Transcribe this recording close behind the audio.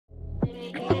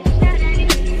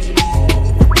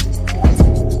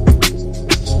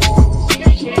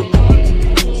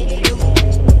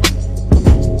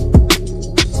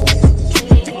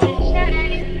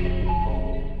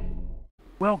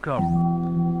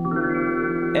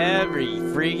Welcome. Every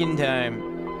freaking time.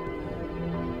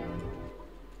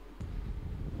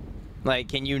 Like,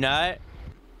 can you not?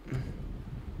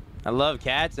 I love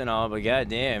cats and all, but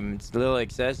goddamn, it's a little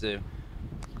excessive.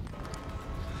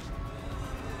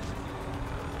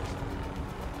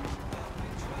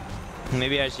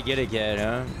 Maybe I should get a cat,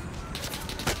 huh?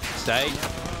 Psych.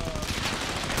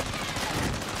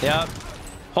 Yep.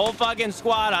 Whole fucking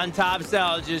squad on top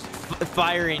cell just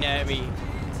firing at me.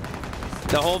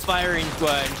 The whole firing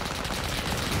squad.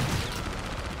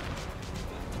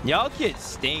 Y'all kids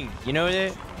stink. You know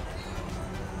that?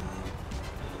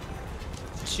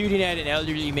 Shooting at an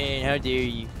elderly man. How dare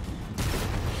you?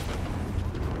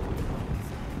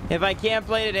 If I can't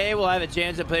play today, we'll have a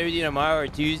chance to play with you tomorrow or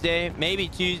Tuesday. Maybe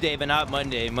Tuesday, but not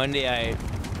Monday. Monday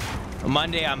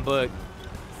I'm booked.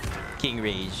 King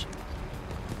Rage.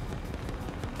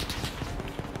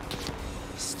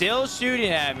 Still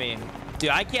shooting at me. Dude,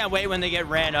 I can't wait when they get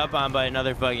ran up on by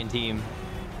another fucking team.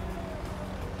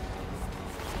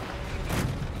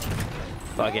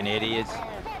 Fucking idiots.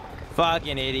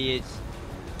 Fucking idiots.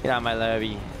 Get out of my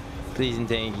lobby. Please and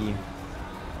thank you.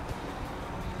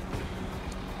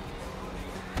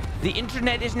 The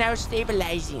internet is now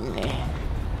stabilizing.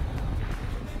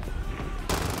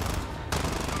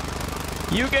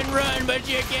 You can run, but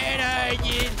you can't hide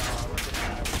it.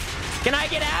 Can I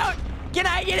get out? Can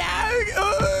I get out?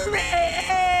 Ooh,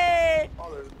 man.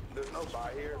 Oh, there's no buy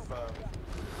here.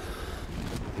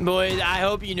 Boys, I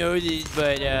hope you know this,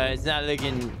 but it's not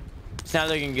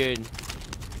looking good.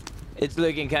 It's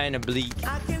looking kind of bleak.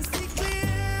 I can see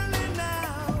clearly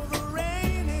now, the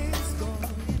rain is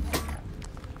gone.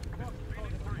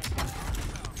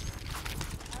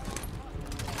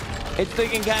 It's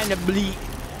looking kind of bleak.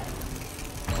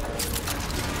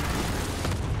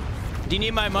 Do you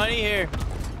need my money here?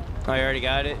 Oh, you already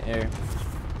got it? Here.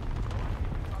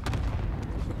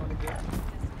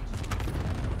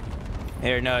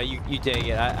 Here, no, you take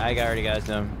it. I already got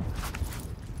some.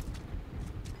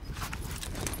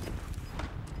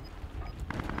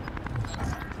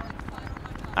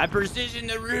 I precision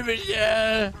the Rubens.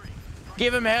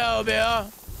 Give him hell,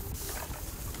 Bill.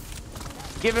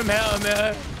 Give him hell,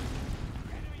 man.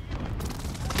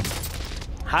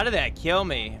 How did that kill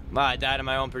me? Wow, I died of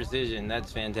my own precision.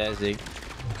 That's fantastic.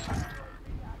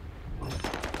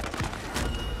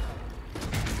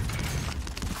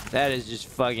 That is just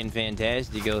fucking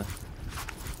fantastical.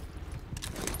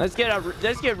 Let's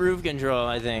get roof control,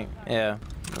 I think. Yeah.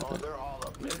 Oh, they're all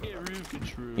up there. Let's get roof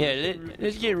control. Yeah,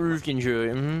 let's get roof control.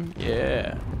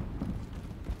 Yeah.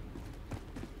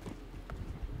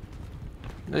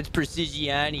 Let's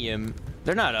precisionium.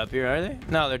 They're not up here, are they?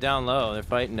 No, they're down low. They're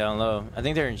fighting down low. I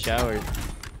think they're in showers.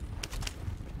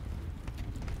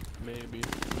 Maybe.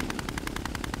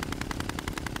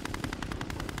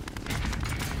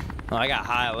 Oh, I got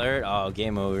high alert. Oh,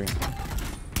 game over.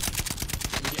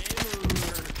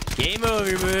 Game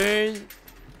over, boys.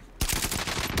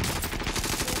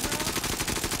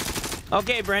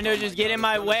 Okay, Brendo, just get in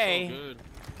my way.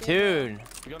 So dude.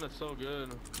 you got it so good.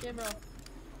 Yeah, bro.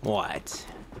 What?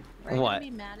 Are you What? gonna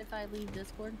be mad if I leave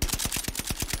Discord?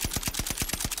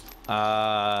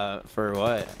 For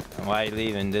what? Why are you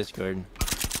leaving Discord?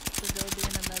 To go be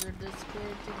in another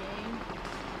Discord to game?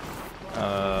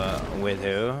 With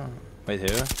who? With who?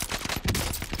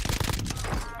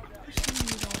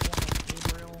 You don't want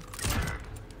Gabriel.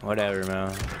 Whatever,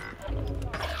 man.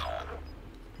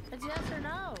 It's yes or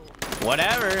no.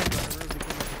 Whatever.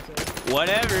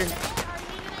 Whatever. Are you gonna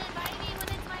invite me when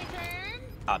it's my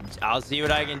turn? I'll see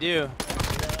what I can do.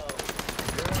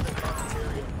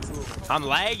 I'm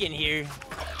lagging here.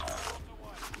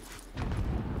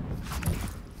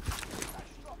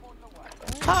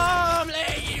 Oh, I'm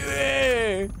lagging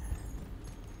here.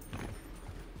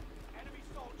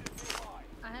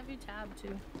 I have you tabbed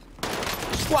too.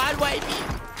 Squad wipey.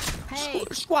 Hey.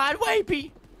 Squad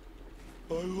wipey.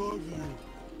 I love you.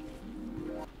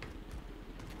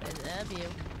 I love you.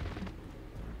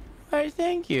 Why,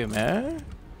 thank you, man.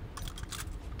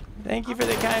 Thank you for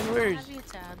the kind I words. have you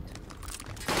tabbed.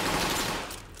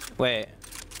 Wait.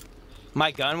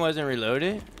 My gun wasn't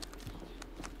reloaded?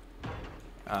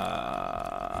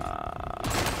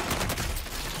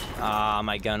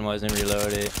 My gun wasn't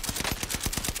reloaded.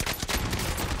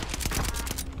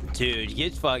 Dude,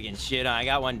 get fucking shit on. I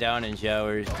got one down in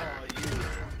showers.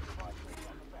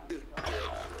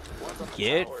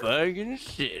 Get fucking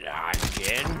shit on,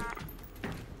 kid.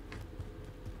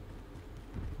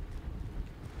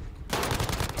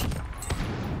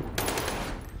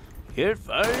 Get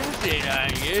fucking shit on,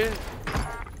 kid.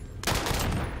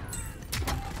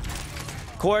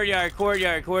 Courtyard,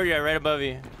 right above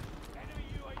you.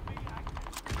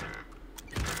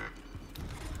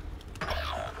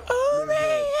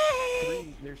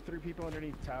 there's 3 people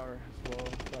underneath the tower as well.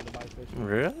 By the buy station.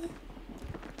 Really?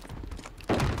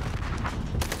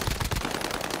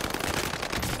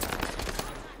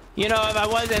 You know, if I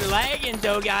wasn't lagging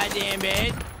so goddamn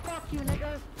bad. Fuck you,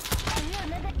 nigga. I'm here,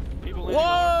 nigga. People in the north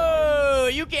Whoa!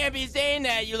 You can't be saying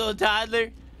that, you little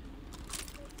toddler.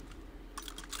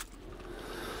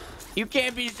 You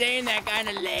can't be saying that kind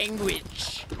of language.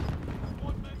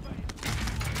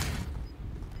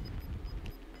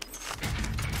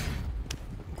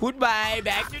 Goodbye,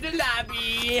 back to the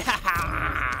lobby.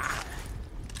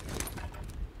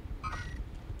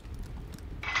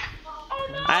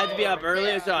 I have to be up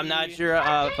earlier, so I'm not sure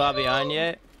if I'll be on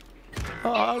yet.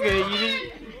 Oh, okay.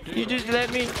 You just let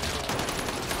me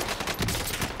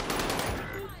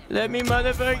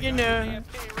motherfucking know.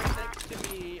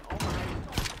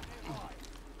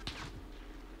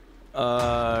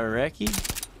 Recky.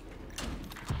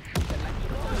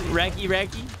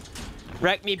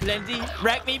 Wreck me plenty.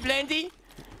 Wreck me plenty.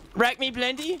 Wreck me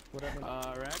plenty. Rack.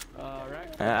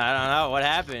 I don't know what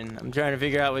happened. I'm trying to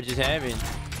figure out what just happened.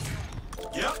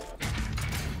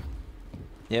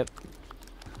 Yep.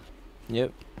 We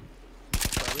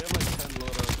have like 10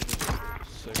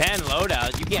 loadouts. 10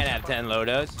 loadouts? You can't have 10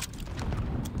 loadouts.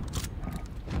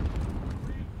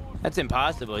 That's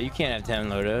impossible. You can't have 10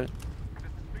 loadouts.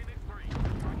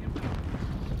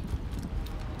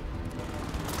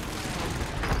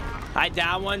 I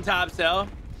down one top cell.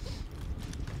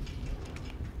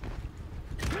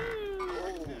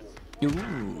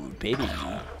 Ooh, baby.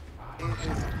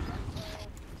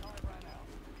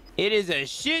 It is a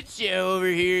shit show over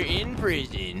here in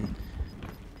prison.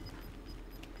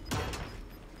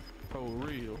 For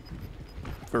real.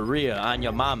 For real, on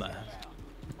your mama.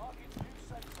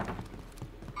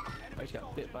 I just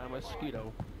got bit by a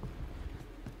mosquito.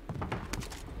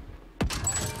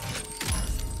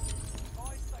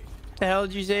 The hell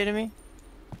did you say to me?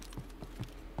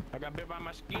 I got bit by a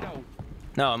mosquito.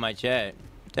 No, in my chat.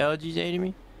 What the hell did you say to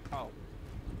me? Oh.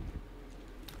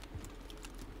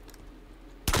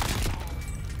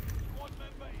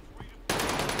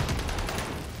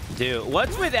 Dude,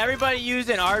 what's with everybody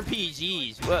using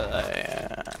RPGs? Well,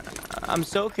 I'm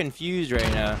so confused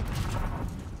right now.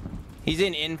 He's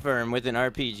in Infirm with an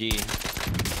RPG.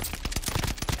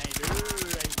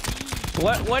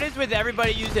 What is with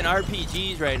everybody using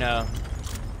RPGs right now?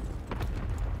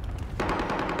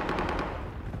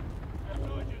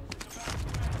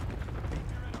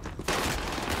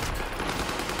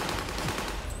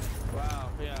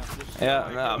 Wow, yeah.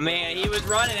 Yeah, man, he was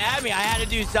running at me. I had to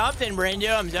do something,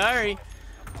 Brendo. I'm sorry.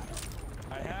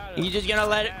 You just gonna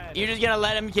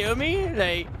let him kill me?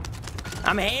 Like,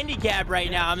 I'm handicapped right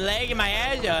now. I'm lagging my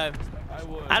ass up.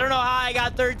 I don't know how I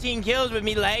got 13 kills with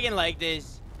me lagging like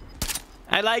this.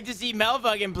 I'd like to see Mel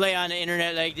fucking play on the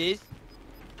internet like this.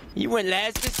 You wouldn't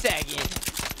last a second.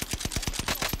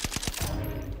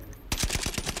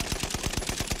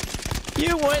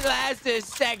 You wouldn't last a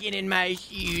second in my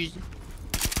shoes.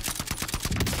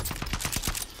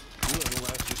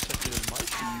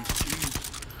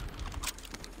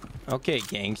 Okay,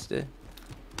 gangsta.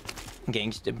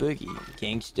 Gangsta boogie.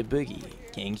 Gangsta boogie.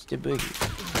 Gangsta boogie.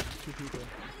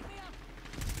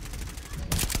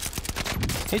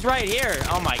 He's right here.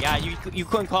 Oh my god, you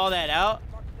couldn't call that out?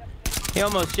 He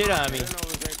almost shit on me.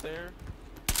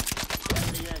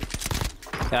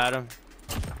 Got him.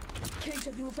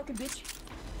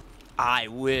 I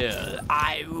will.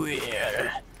 I will.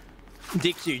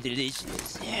 Dicks are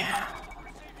delicious. Yeah.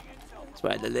 That's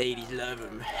why the ladies love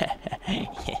them.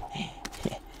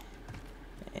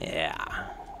 Yeah.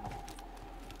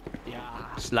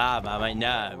 Slob on my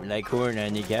knob, like corn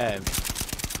on your cab.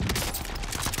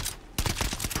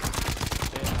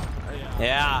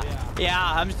 Yeah,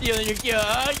 I'm stealing your kill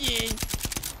again.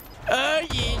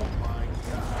 Again.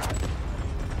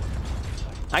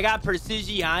 I got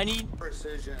precision, honey.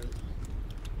 Precision.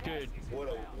 Good.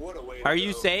 What a way to Are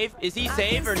you go. safe? Is he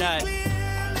safe or not?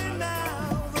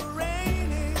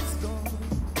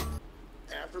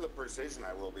 After the precision,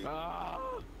 I will be.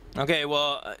 Okay,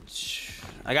 well,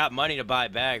 I got money to buy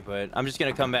back, but I'm just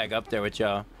gonna come back up there with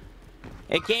y'all.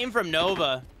 It came from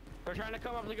Nova. They're trying to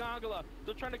come up the gondola.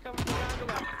 They're trying to come up the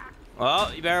gondola.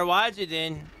 Well, you better watch it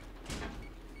then.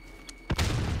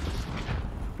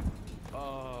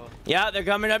 Yeah, they're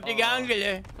coming up the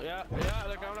gondola. Yeah,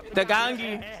 they're coming up The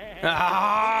gangi.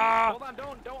 Ah. Hold on,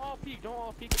 don't all peek. Don't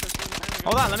all peek.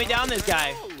 Hold on, let me down this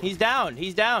guy. He's down.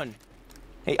 He's down.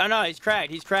 Hey, oh no, he's cracked.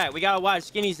 He's cracked. We gotta watch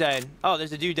skinny side. Oh,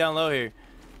 there's a dude down low here.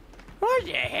 What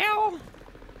the hell?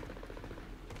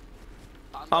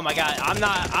 Oh my god,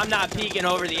 I'm not peeking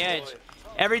over the edge.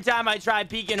 Every time I try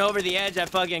peeking over the edge, I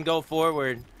fucking go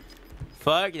forward.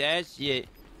 Fuck that shit.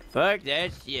 Fuck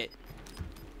that shit.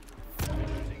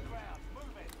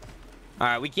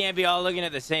 Alright, we can't be all looking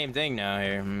at the same thing now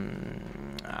here.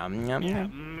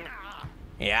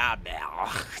 Yeah,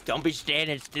 Bell. Don't be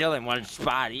standing still in one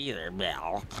spot either,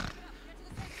 Bell.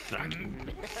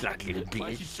 Fucking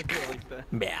bitch.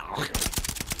 Bell.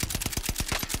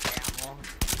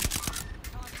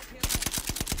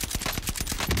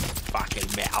 Fucking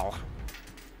Bell.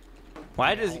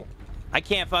 Why does... I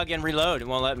can't fucking reload. It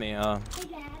won't let me.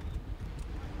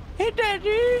 Hey,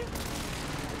 Daddy.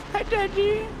 Hi,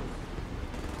 Daddy.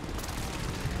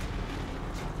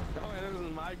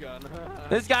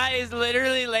 This guy is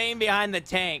literally laying behind the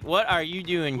tank. What are you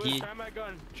doing, Keith? Try my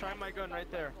gun. Try my gun right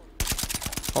there.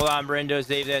 Hold on, Brendo.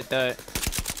 Save that thought.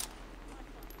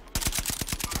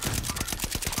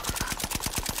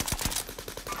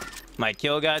 My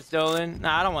kill got stolen?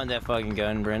 Nah, I don't want that fucking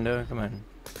gun, Brendo. Come on.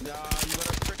 Nah, you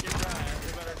better freaking try it.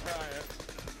 You better try it.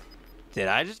 Did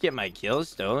I just get my kill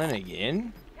stolen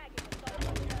again?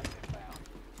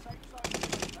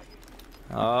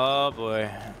 Oh, boy.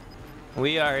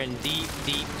 We are in deep,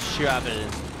 deep trouble.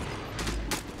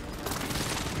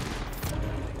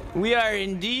 We are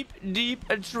in deep, deep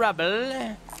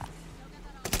trouble.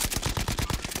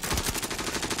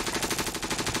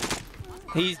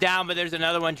 He's down, but there's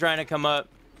another one trying to come up.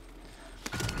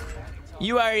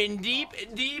 You are in deep,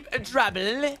 deep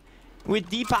trouble with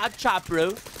Deepak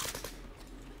Chopra.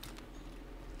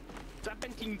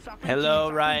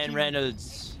 Hello, Ryan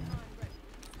Reynolds.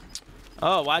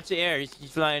 Oh, watch the air.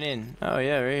 He's flying in. Oh,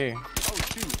 yeah, right here.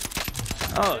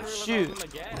 Oh, shoot.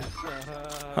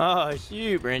 Oh,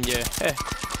 shoot, Brenda.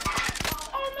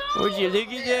 Would you look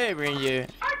at that, Brenda?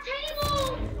 Our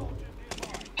table!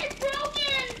 It's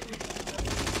broken!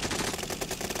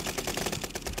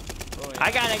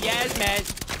 I got a gas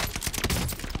mask.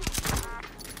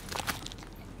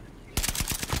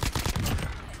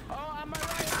 Oh, on my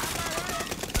right, on my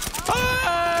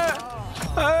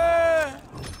right.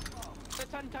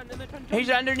 He's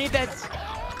underneath that.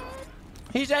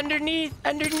 He's underneath.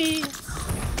 Let's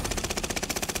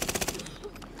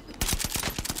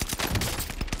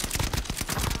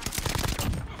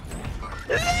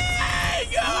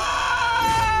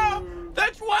go! The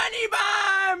 20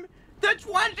 bomb! The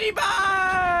 20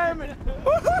 bomb!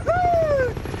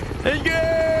 Woo-hoo-hoo! Let's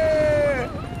go!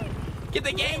 Get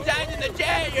the gang signs in the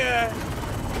chat, yeah.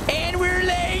 And we're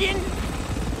lagging.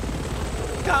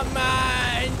 Come on.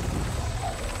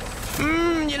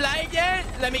 You like that?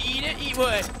 Let me eat it. Eat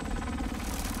what?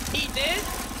 Eat this?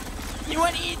 You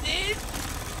want to eat this?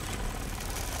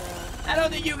 I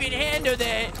don't think you can handle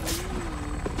that.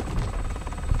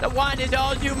 The wand is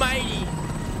all too mighty.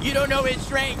 You don't know its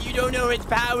strength. You don't know its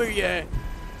power yet.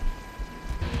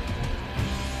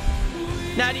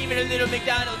 Not even a little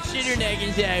McDonald's shitter neck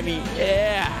inside me.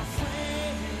 Yeah.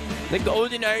 The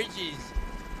golden arches.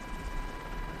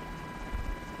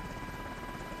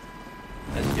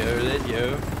 Let's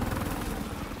go.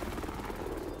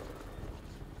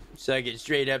 Suck it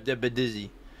straight up to Badizzy.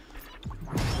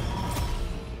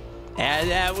 How's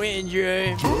that wind,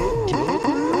 Drew?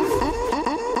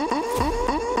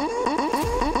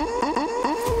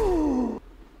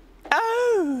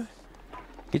 Oh!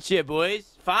 Good shit,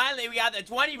 boys. Finally, we got the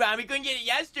 20 bomb. We couldn't get it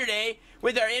yesterday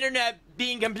with our internet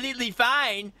being completely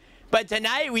fine. But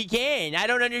tonight we can. I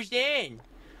don't understand.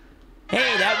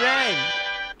 Hey, that run.